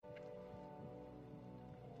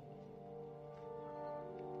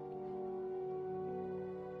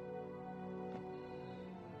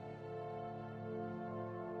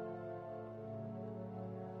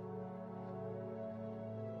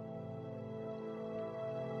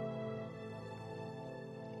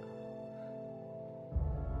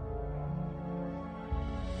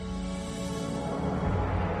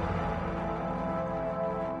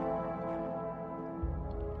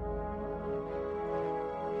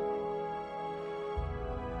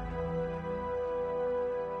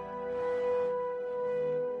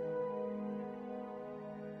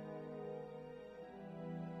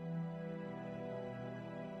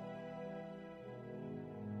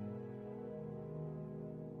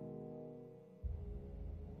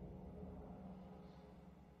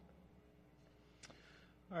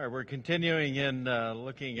All right, we're continuing in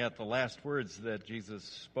looking at the last words that Jesus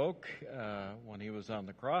spoke when he was on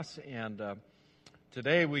the cross. And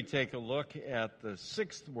today we take a look at the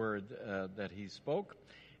sixth word that he spoke.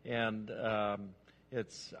 And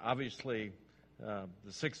it's obviously the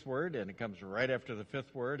sixth word, and it comes right after the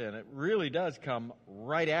fifth word. And it really does come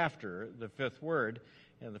right after the fifth word.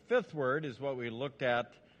 And the fifth word is what we looked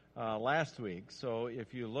at last week. So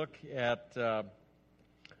if you look at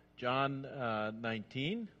John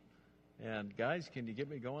 19. And guys, can you get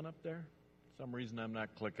me going up there? For some reason I'm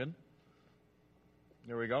not clicking.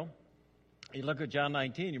 There we go. You look at John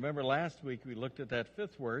 19. You remember last week we looked at that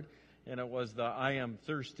fifth word, and it was the I am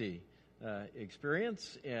thirsty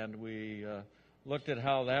experience. And we looked at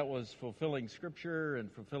how that was fulfilling Scripture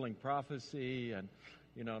and fulfilling prophecy and,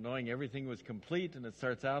 knowing everything was complete. And it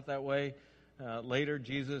starts out that way. Later,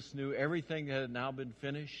 Jesus knew everything that had now been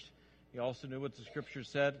finished. He also knew what the Scripture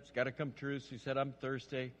said. It's got to come true. So he said, I'm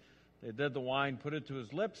thirsty. They did the wine, put it to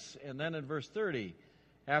his lips. And then in verse 30,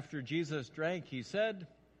 after Jesus drank, he said,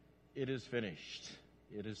 it is finished.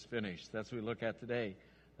 It is finished. That's what we look at today.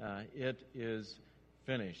 It is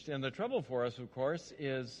finished. And the trouble for us, of course,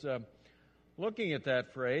 is looking at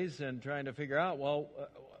that phrase and trying to figure out, well,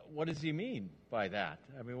 what does he mean by that?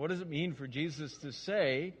 I mean, what does it mean for Jesus to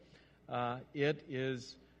say, it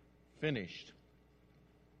is finished?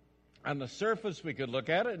 On the surface, we could look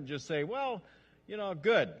at it and just say, well,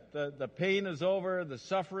 good. The pain is over. The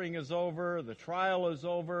suffering is over. The trial is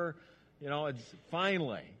over. It's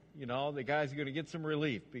finally, the guy's going to get some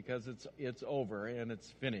relief because it's over and it's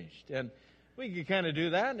finished. And we could kind of do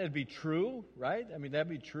that, and it'd be true, right? I mean, that'd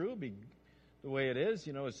be true. It'd be the way it is.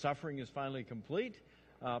 His suffering is finally complete.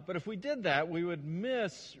 But if we did that, we would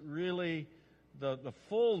miss really the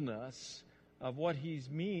fullness of what he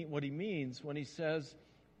means when he says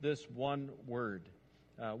this one word.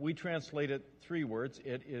 We translate it three words.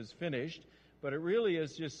 It is finished. But it really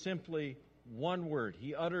is just simply one word.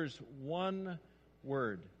 He utters one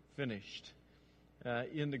word, finished.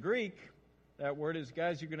 In the Greek, that word is,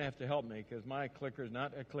 guys, you're going to have to help me because my clicker is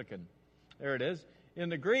not clicking. There it is. In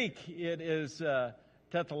the Greek, it is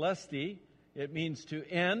tetelestai. It means to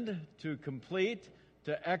end, to complete,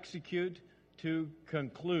 to execute, to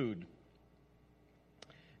conclude.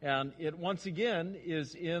 And it, once again,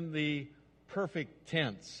 is in the perfect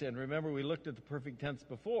tense. And remember, we looked at the perfect tense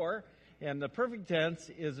before, and the perfect tense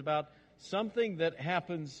is about something that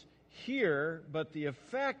happens here, but the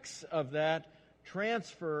effects of that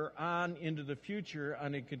transfer on into the future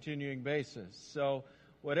on a continuing basis. So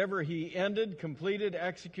whatever he ended, completed,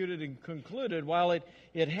 executed, and concluded, while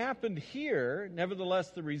it happened here, nevertheless,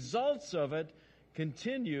 the results of it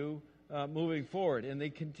continue moving forward, and they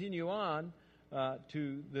continue on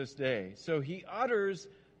to this day. So he utters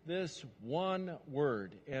this one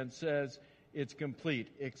word and says it's complete,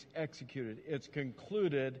 it's executed, it's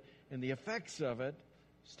concluded, and the effects of it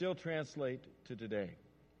still translate to today.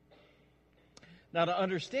 Now, to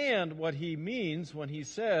understand what he means when he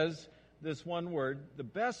says this one word, the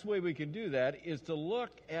best way we can do that is to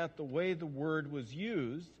look at the way the word was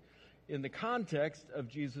used in the context of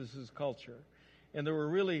Jesus' culture. And there were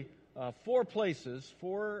really four places,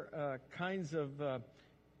 four kinds of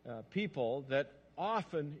people that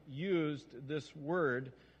often used this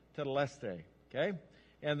word tetelestai, okay?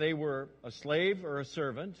 And they were a slave or a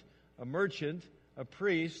servant, a merchant, a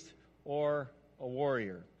priest, or a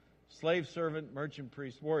warrior. Slave, servant, merchant,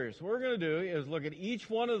 priest, warrior. So what we're going to do is look at each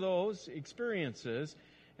one of those experiences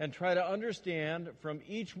and try to understand from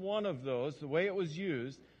each one of those, the way it was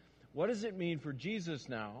used, what does it mean for Jesus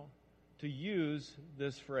now to use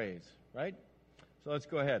this phrase, right? So let's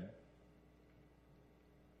go ahead.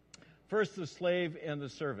 First, the slave and the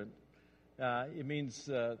servant. It means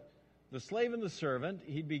the slave and the servant,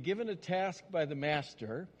 he'd be given a task by the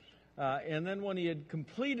master, and then when he had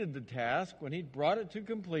completed the task, when he'd brought it to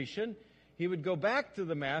completion, he would go back to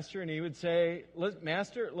the master and he would say,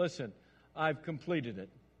 Master, listen, I've completed it.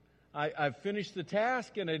 I've finished the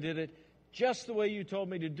task and I did it just the way you told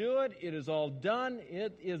me to do it. It is all done.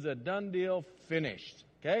 It is a done deal, finished.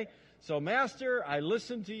 Okay? So, Master, I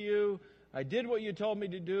listened to you. I did what you told me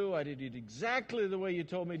to do. I did it exactly the way you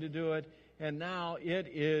told me to do it. And now it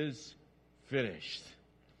is finished.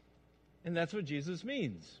 And that's what Jesus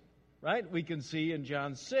means, right? We can see in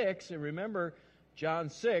John 6, and remember, John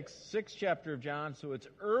 6, 6th chapter of John, so it's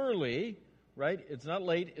early, right? It's not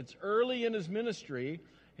late. It's early in his ministry,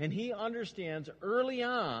 and he understands early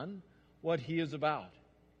on what he is about,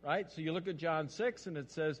 right? So you look at John 6, and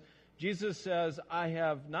it says, Jesus says, I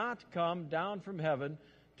have not come down from heaven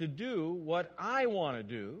to do what I want to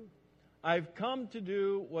do. I've come to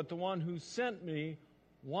do what the one who sent me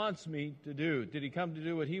wants me to do. Did he come to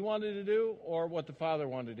do what he wanted to do or what the Father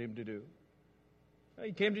wanted him to do?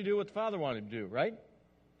 He came to do what the Father wanted him to do, right?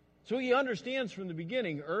 So he understands from the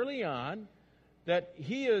beginning, early on, that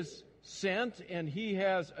he is sent and he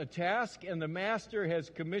has a task and the Master has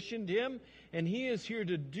commissioned him and he is here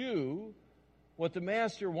to do what the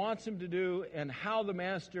Master wants him to do and how the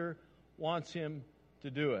Master wants him to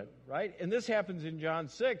do it, right? And this happens in John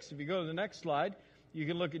 6. If you go to the next slide, you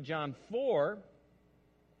can look at John 4,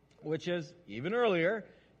 which is even earlier.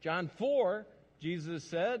 John 4, Jesus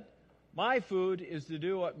said, "My food is to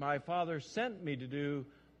do what my Father sent me to do.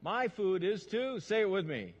 My food is to," say it with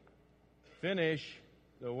me, "finish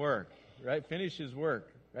the work," right? Finish his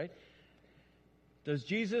work, right? Does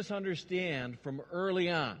Jesus understand from early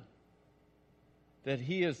on that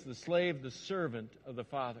he is the slave, the servant of the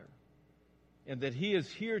Father, and that he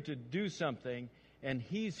is here to do something, and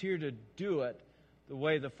he's here to do it the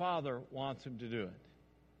way the Father wants him to do it?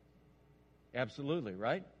 Absolutely,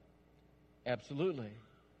 right? Absolutely.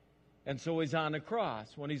 And so he's on the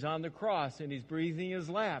cross. When he's on the cross and he's breathing his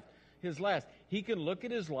last, he can look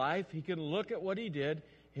at his life, he can look at what he did,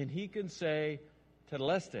 and he can say,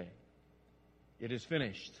 "Tetelestai, it is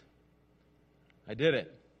finished. I did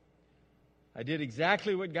it. I did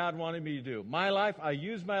exactly what God wanted me to do. My life, I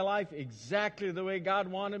used my life exactly the way God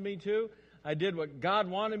wanted me to. I did what God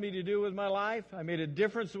wanted me to do with my life. I made a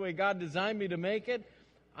difference the way God designed me to make it.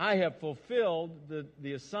 I have fulfilled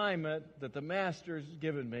the assignment that the Master's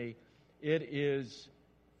given me. It is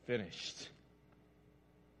finished."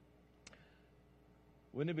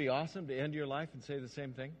 Wouldn't it be awesome to end your life and say the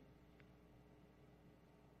same thing?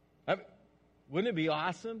 Wouldn't it be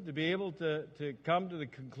awesome to be able to come to the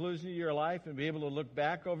conclusion of your life and be able to look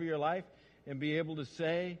back over your life and be able to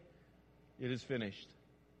say, "It is finished.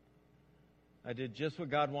 I did just what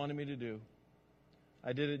God wanted me to do.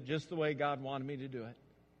 I did it just the way God wanted me to do it."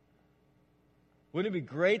 Wouldn't it be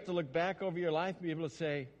great to look back over your life and be able to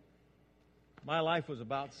say, "My life was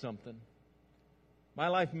about something. My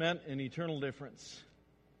life meant an eternal difference.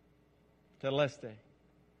 Tetelestai,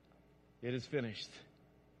 it is finished."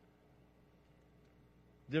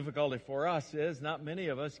 Difficulty for us is not many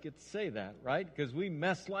of us get to say that, right? Because we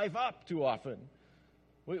mess life up too often.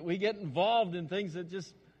 We get involved in things that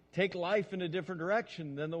just take life in a different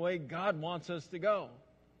direction than the way God wants us to go.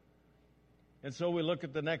 And so we look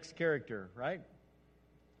at the next character, right?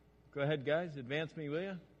 Go ahead, guys. Advance me, will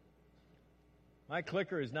you? My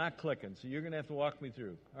clicker is not clicking, so you're going to have to walk me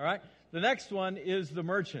through. All right? The next one is the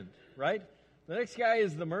merchant, right? The next guy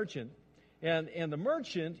is the merchant. And the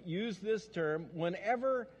merchant used this term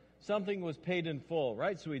whenever something was paid in full,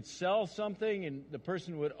 right? So he'd sell something and the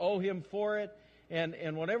person would owe him for it.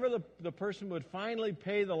 And whenever the person would finally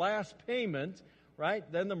pay the last payment, right,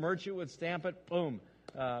 then the merchant would stamp it, boom,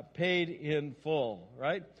 paid in full,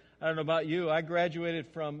 right? I don't know about you. I graduated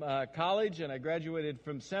from college and I graduated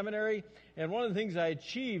from seminary. And one of the things I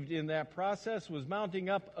achieved in that process was mounting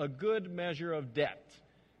up a good measure of debt,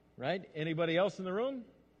 right? Anybody else in the room?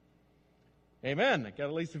 Amen. I got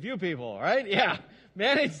at least a few people, right? Yeah.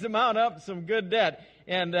 Managed to mount up some good debt.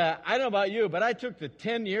 And I don't know about you, but I took the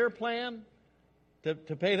 10-year plan to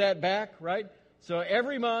pay that back, right? So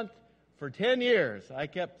every month for 10 years, I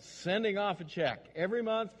kept sending off a check. Every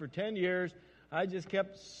month for 10 years, I just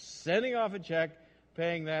kept sending off a check,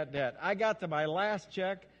 paying that debt. I got to my last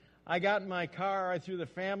check. I got in my car. I threw the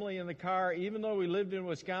family in the car. Even though we lived in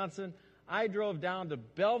Wisconsin, I drove down to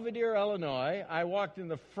Belvidere, Illinois. I walked in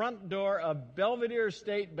the front door of Belvidere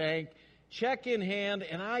State Bank, check in hand,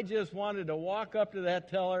 and I just wanted to walk up to that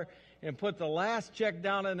teller and put the last check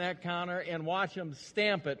down on that counter and watch them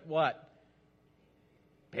stamp it, what?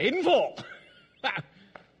 Paid in full.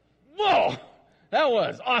 Whoa! That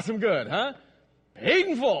was awesome good, huh? Paid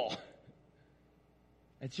in full.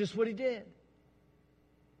 It's just what he did.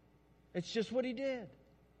 It's just what he did.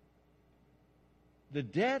 The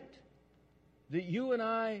debt that you and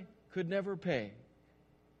I could never pay,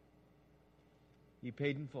 he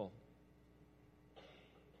paid in full.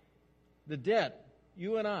 The debt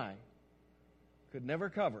you and I could never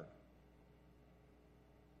cover,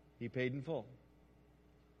 he paid in full.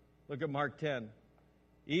 Look at Mark 10.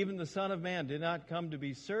 Even the Son of Man did not come to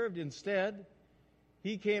be served. Instead,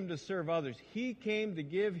 he came to serve others. He came to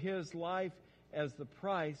give his life as the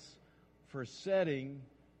price for setting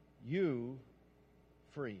you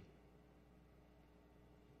free.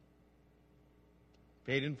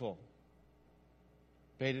 Paid in full.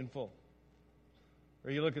 Paid in full.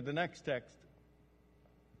 Or you look at the next text,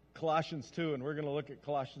 Colossians 2, and we're going to look at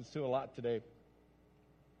Colossians 2 a lot today.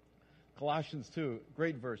 Colossians 2,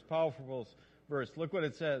 great verse, powerful verse. Look what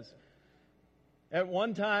it says. At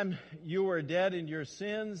one time, you were dead in your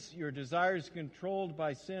sins. Your desires controlled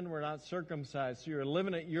by sin were not circumcised. So you're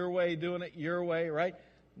living it your way, doing it your way, right?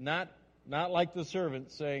 Not like the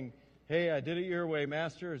servant saying, hey, I did it your way,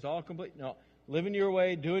 master, it's all complete. No, living your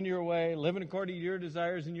way, doing your way, living according to your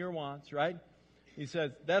desires and your wants, right? He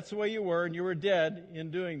says, that's the way you were, and you were dead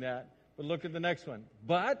in doing that. But look at the next one.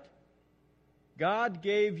 But God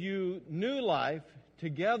gave you new life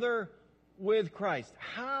together with Christ.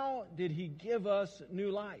 How did He give us new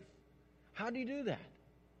life? How did He do that?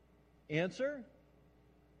 Answer,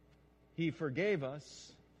 He forgave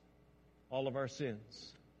us all of our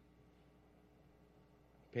sins.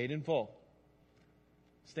 Paid in full.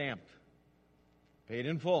 Stamped. Paid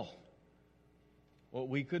in full. What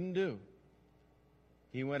we couldn't do,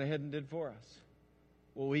 He went ahead and did for us.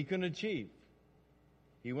 What we couldn't achieve,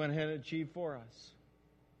 He went ahead and achieved for us.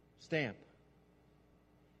 Stamp.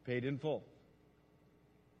 Paid in full.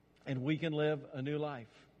 And we can live a new life.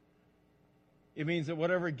 It means that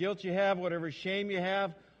whatever guilt you have, whatever shame you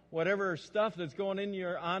have, whatever stuff that's going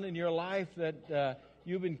on in your life that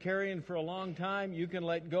you've been carrying for a long time, you can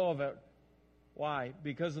let go of it. Why?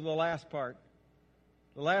 Because of the last part.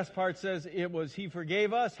 The last part says it was He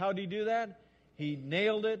forgave us. How did He do that? He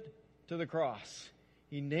nailed it to the cross.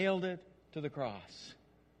 He nailed it to the cross.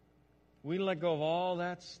 We let go of all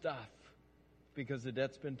that stuff because the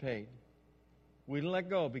debt's been paid. We let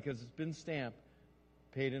go because it's been stamped,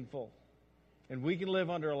 paid in full. And we can live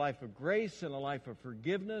under a life of grace and a life of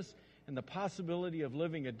forgiveness and the possibility of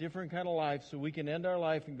living a different kind of life so we can end our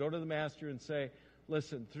life and go to the Master and say,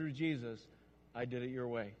 listen, through Jesus, I did it your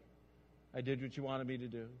way. I did what you wanted me to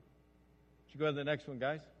do. Should go to the next one,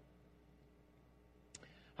 guys.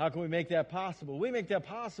 How can we make that possible? We make that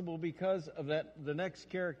possible because of the next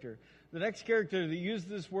character. The next character that used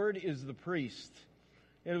this word is the priest.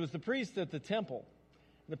 It was the priest at the temple.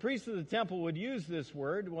 The priest of the temple would use this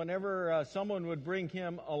word whenever someone would bring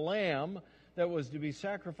him a lamb that was to be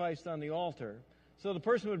sacrificed on the altar. So the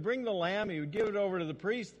person would bring the lamb, he would give it over to the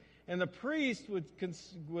priest, and the priest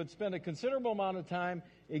would spend a considerable amount of time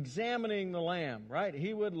examining the lamb, right?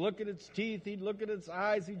 He would look at its teeth, he'd look at its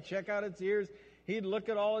eyes, he'd check out its ears, he'd look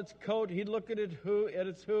at all its coat, he'd look at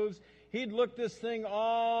its hooves, he'd look this thing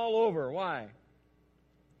all over. Why?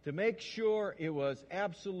 To make sure it was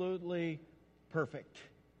absolutely perfect.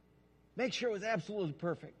 Make sure it was absolutely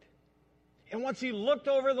perfect. And once he looked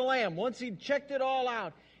over the lamb, once he checked it all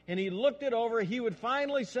out, and he looked it over, he would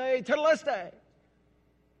finally say, Tetelestai,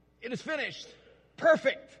 it is finished.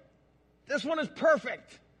 Perfect. This one is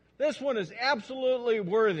perfect. This one is absolutely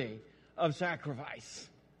worthy of sacrifice.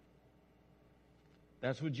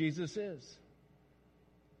 That's what Jesus is.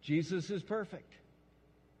 Jesus is perfect.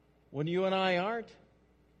 When you and I aren't,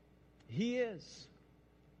 He is.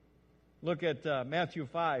 Look at Matthew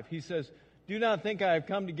 5. He says, do not think I have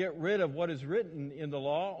come to get rid of what is written in the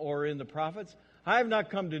law or in the prophets. I have not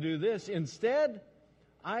come to do this. Instead,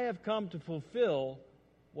 I have come to fulfill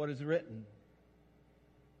what is written.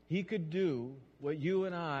 He could do what you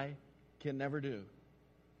and I can never do.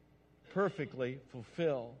 Perfectly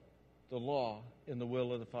fulfill the law and the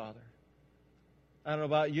will of the Father. I don't know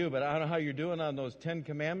about you, but I don't know how you're doing on those 10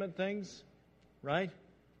 Commandment things, right?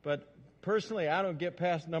 But personally, I don't get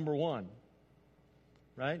past number 1,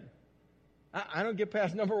 right? I don't get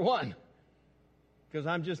past number 1 because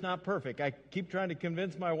I'm just not perfect. I keep trying to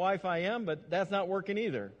convince my wife I am, but that's not working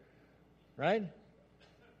either, right?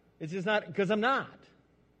 It's just not, because I'm not,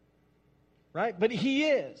 right? But He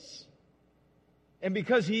is. And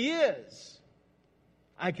because He is,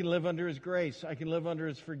 I can live under His grace. I can live under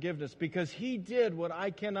His forgiveness because He did what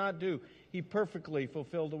I cannot do. He perfectly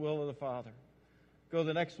fulfilled the will of the Father. Go to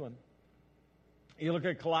the next one. You look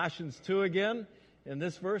at Colossians 2 again. In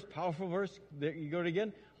this verse, powerful verse, there you go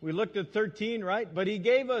again. We looked at 13, right? But He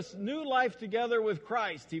gave us new life together with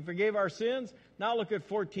Christ. He forgave our sins. Now look at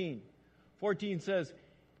 14. 14 says,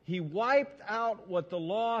 He wiped out what the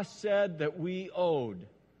law said that we owed.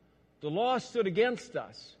 The law stood against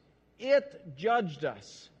us. It judged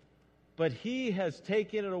us. But He has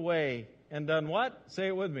taken it away and done what? Say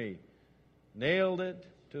it with me. Nailed it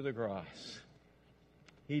to the cross.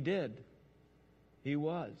 He did. He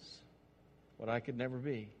was what I could never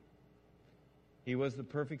be. He was the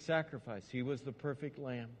perfect sacrifice. He was the perfect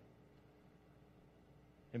lamb.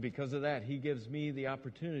 And because of that, He gives me the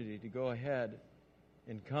opportunity to go ahead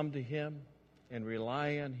and come to Him and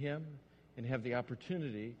rely on Him and have the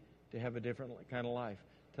opportunity to have a different kind of life.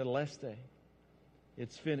 Tetelestai.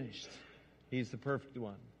 It's finished. He's the perfect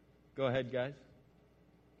one. Go ahead, guys.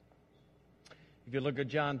 If you look at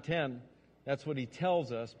John 10, that's what He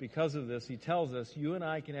tells us. Because of this, He tells us you and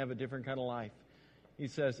I can have a different kind of life. He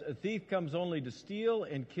says, a thief comes only to steal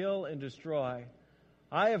and kill and destroy.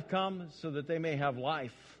 I have come so that they may have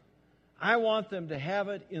life. I want them to have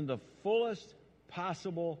it in the fullest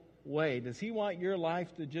possible way. Does he want your life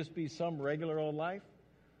to just be some regular old life?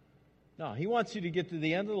 No, he wants you to get to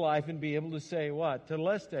the end of life and be able to say what?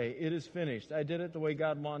 Teleste, it is finished. I did it the way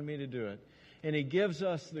God wanted me to do it. And he gives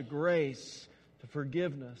us the grace, the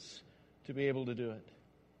forgiveness to be able to do it.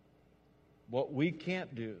 What we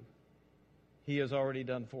can't do, he has already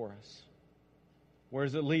done for us. Where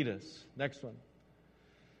does it lead us? Next one.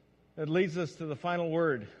 It leads us to the final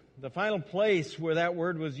word. The final place where that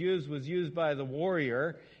word was used by the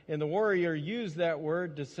warrior. And the warrior used that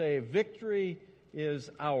word to say, victory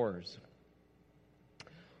is ours.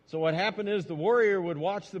 So what happened is the warrior would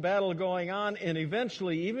watch the battle going on, and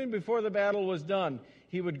eventually, even before the battle was done,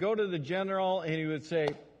 he would go to the general and he would say,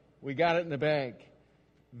 we got it in the bag.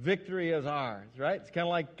 Victory is ours, right? It's kind of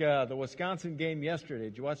like the Wisconsin game yesterday.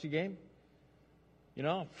 Did you watch the game? You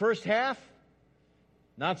know, first half,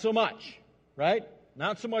 not so much, right?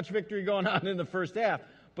 Not so much victory going on in the first half.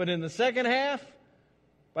 But in the second half,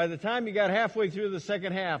 by the time you got halfway through the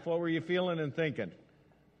second half, what were you feeling and thinking?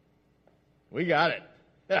 We got it.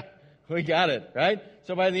 We got it, right?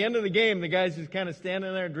 So by the end of the game, the guy's just kind of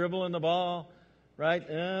standing there dribbling the ball, right?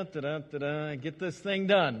 Get this thing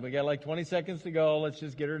done. We got like 20 seconds to go. Let's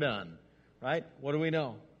just get her done, right? What do we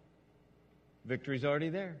know? Victory's already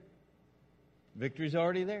there. Victory's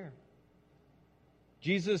already there.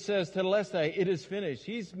 Jesus says, Telestai, it is finished.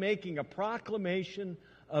 He's making a proclamation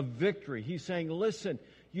of victory. He's saying, listen,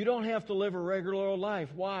 you don't have to live a regular old life.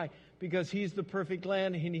 Why? Because he's the perfect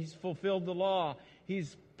Lamb and he's fulfilled the law.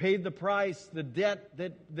 He's paid the price. The debt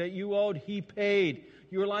that you owed, he paid.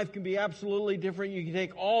 Your life can be absolutely different. You can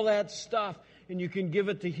take all that stuff and you can give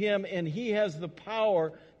it to him, and he has the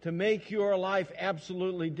power to make your life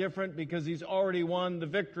absolutely different because he's already won the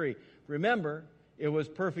victory. Remember, it was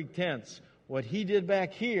perfect tense. What he did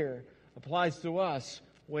back here applies to us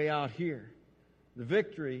way out here. The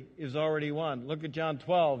victory is already won. Look at John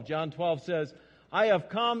 12. John 12 says, I have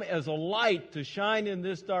come as a light to shine in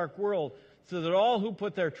this dark world, so that all who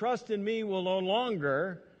put their trust in me will no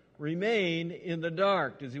longer remain in the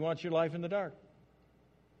dark. Does he want your life in the dark?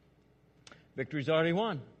 Victory's already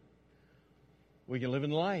won. We can live in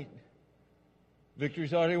the light.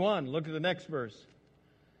 Victory's already won. Look at the next verse.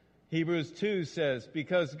 Hebrews 2 says,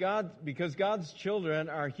 because God's children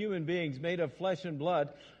are human beings made of flesh and blood,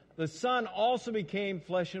 the Son also became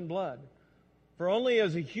flesh and blood. For only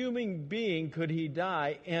as a human being could he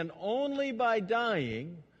die, and only by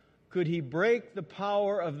dying could he break the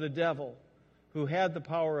power of the devil, who had the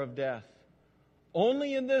power of death.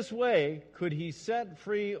 Only in this way could he set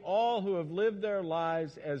free all who have lived their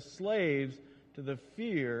lives as slaves to the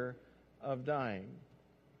fear of dying.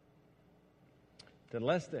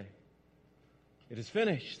 Teleste. It is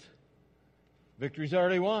finished. Victory's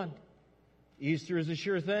already won. Easter is a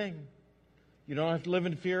sure thing. You don't have to live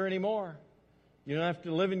in fear anymore. You don't have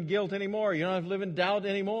to live in guilt anymore. You don't have to live in doubt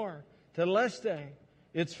anymore. Teleste.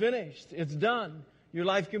 It's finished. It's done. Your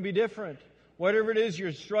life can be different. Whatever it is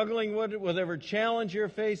you're struggling with, whatever challenge you're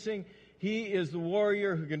facing, he is the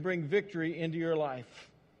warrior who can bring victory into your life.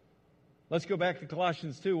 Let's go back to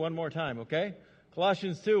Colossians 2 one more time, okay?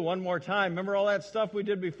 Colossians 2, one more time. Remember all that stuff we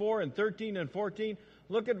did before in 13 and 14?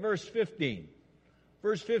 Look at verse 15.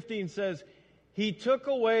 Verse 15 says, he took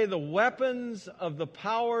away the weapons of the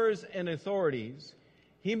powers and authorities.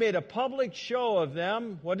 He made a public show of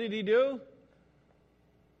them. What did he do?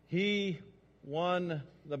 He won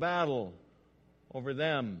the battle over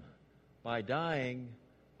them by dying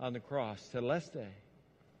on the cross. Teleste.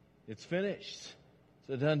 It's finished. It's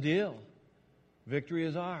a done deal. Victory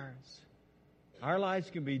is ours. Our lives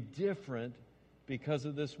can be different because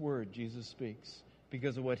of this word Jesus speaks,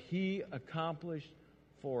 because of what he accomplished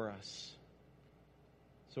for us.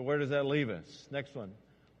 So where does that leave us? Next one.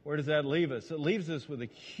 Where does that leave us? It leaves us with a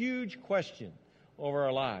huge question over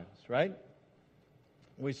our lives, right?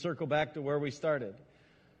 We circle back to where we started.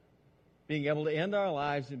 Being able to end our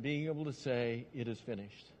lives and being able to say, it is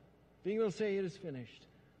finished. Being able to say, it is finished.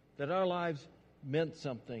 That our lives meant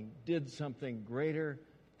something, did something greater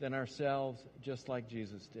than ourselves, just like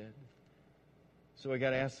Jesus did. So we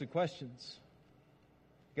got to ask the questions.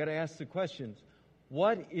 Got to ask the questions.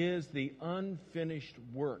 What is the unfinished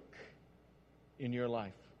work in your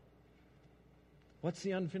life? What's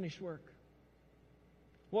the unfinished work?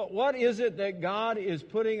 What is it that God is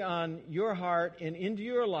putting on your heart and into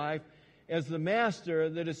your life as the master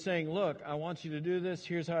that is saying, look, I want you to do this.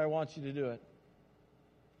 Here's how I want you to do it.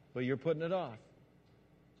 But you're putting it off.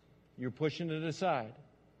 You're pushing it aside.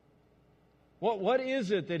 What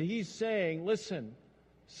is it that he's saying, listen,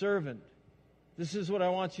 servant. This is what I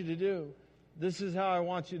want you to do. This is how I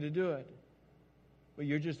want you to do it. But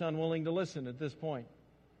you're just unwilling to listen at this point.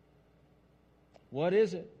 What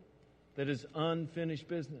is it that is unfinished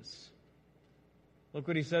business? Look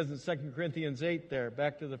what he says in 2 Corinthians 8 there.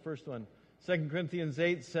 Back to the first one. 2 Corinthians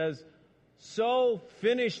 8 says, so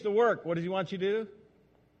finish the work. What does he want you to do?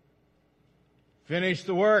 Finish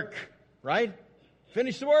the work, right?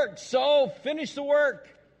 Finish the work. So finish the work.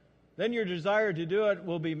 Then your desire to do it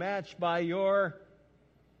will be matched by your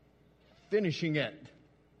finishing it.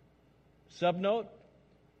 Subnote,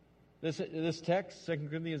 this text, 2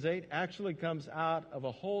 Corinthians 8, actually comes out of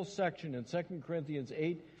a whole section in 2 Corinthians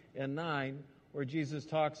 8 and 9 where Jesus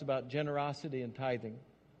talks about generosity and tithing.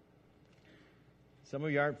 Some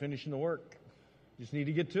of you aren't finishing the work. You just need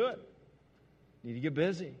to get to it. You need to get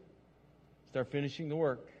busy. Start finishing the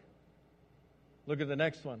work. Look at the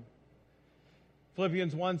next one.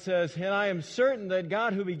 Philippians 1 says, and I am certain that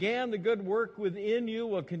God who began the good work within you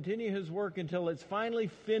will continue his work until it's finally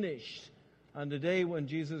finished on the day when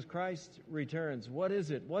Jesus Christ returns. What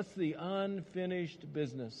is it? What's the unfinished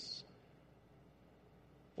business?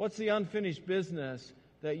 What's the unfinished business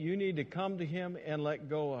that you need to come to him and let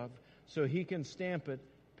go of so he can stamp it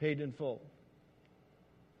paid in full?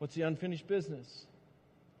 What's the unfinished business?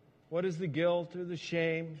 What is the guilt or the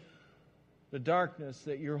shame, the darkness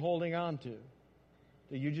that you're holding on to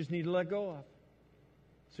that you just need to let go of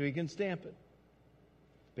so he can stamp it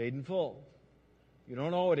paid in full? You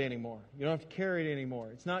don't owe it anymore. You don't have to carry it anymore.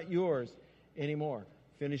 It's not yours anymore.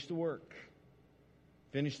 Finish the work.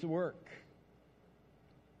 Finish the work.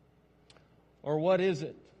 Or what is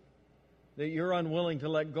it that you're unwilling to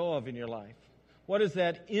let go of in your life? What is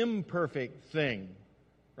that imperfect thing?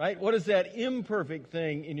 Right? What is that imperfect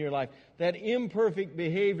thing in your life? That imperfect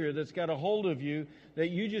behavior that's got a hold of you that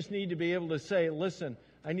you just need to be able to say, listen,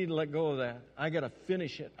 I need to let go of that. I got to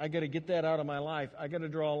finish it. I got to get that out of my life. I got to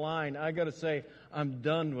draw a line. I got to say, I'm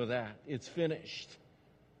done with that. It's finished.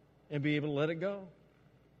 And be able to let it go.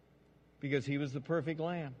 Because he was the perfect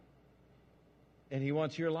lamb. And he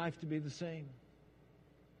wants your life to be the same.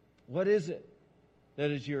 What is it that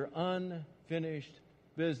is your unfinished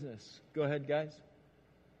business? Go ahead, guys.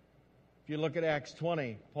 If you look at Acts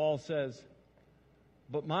 20, Paul says,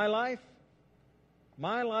 but my life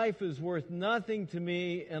is worth nothing to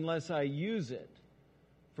me unless I use it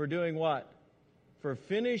for doing what? For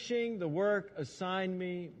finishing the work assigned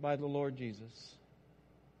me by the Lord Jesus.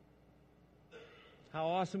 How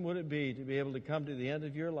awesome would it be to be able to come to the end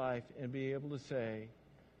of your life and be able to say,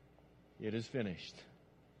 it is finished.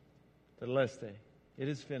 Teleste, it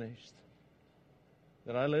is finished.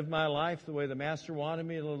 That I lived my life the way the Master wanted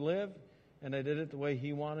me to live, and I did it the way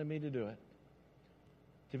he wanted me to do it.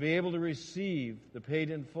 To be able to receive the paid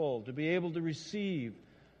in full, to be able to receive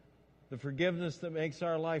the forgiveness that makes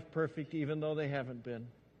our life perfect even though they haven't been,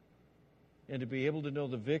 and to be able to know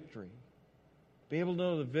the victory,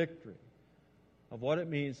 of what it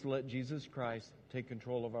means to let Jesus Christ take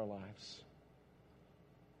control of our lives.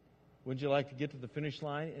 Wouldn't you like to get to the finish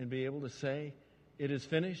line and be able to say, it is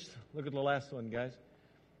finished? Look at the last one, guys.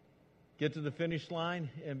 Get to the finish line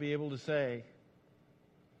and be able to say,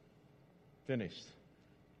 finished.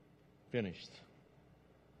 Finished.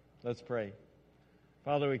 Let's pray.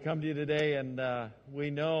 Father, we come to you today and we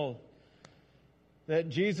know that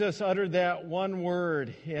Jesus uttered that one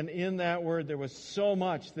word, and in that word there was so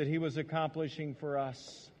much that he was accomplishing for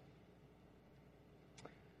us.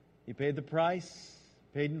 He paid the price,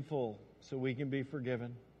 paid in full, so we can be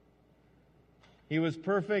forgiven. He was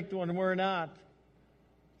perfect when we're not,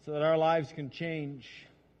 so that our lives can change.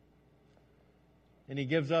 And he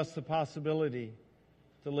gives us the possibility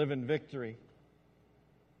to live in victory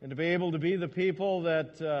and to be able to be the people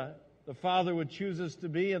that the Father would choose us to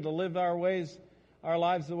be, and to live our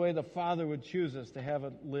lives the way the Father would choose us to have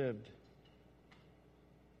it lived.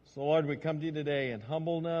 So, Lord, we come to you today in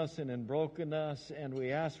humbleness and in brokenness, and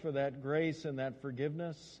we ask for that grace and that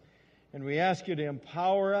forgiveness. And we ask you to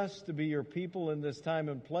empower us to be your people in this time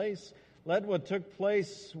and place. Let what took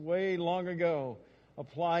place way long ago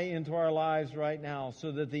apply into our lives right now,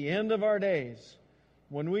 so that at the end of our days,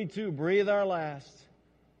 when we too breathe our last,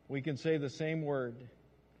 we can say the same word,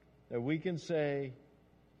 that we can say,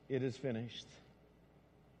 it is finished.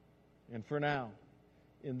 And for now,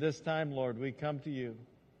 in this time, Lord, we come to you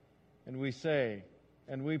and we say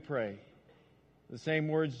and we pray the same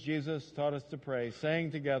words Jesus taught us to pray,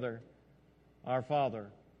 saying together, Our Father,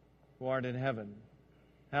 who art in heaven,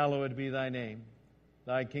 hallowed be thy name.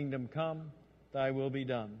 Thy kingdom come, thy will be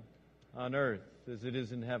done, on earth as it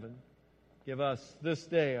is in heaven. Give us this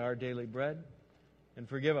day our daily bread, and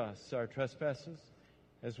forgive us our trespasses,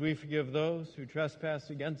 as we forgive those who trespass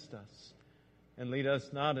against us. And lead us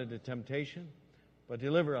not into temptation, but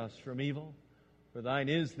deliver us from evil. For thine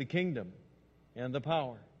is the kingdom, and the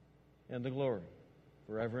power, and the glory,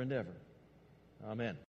 forever and ever. Amen.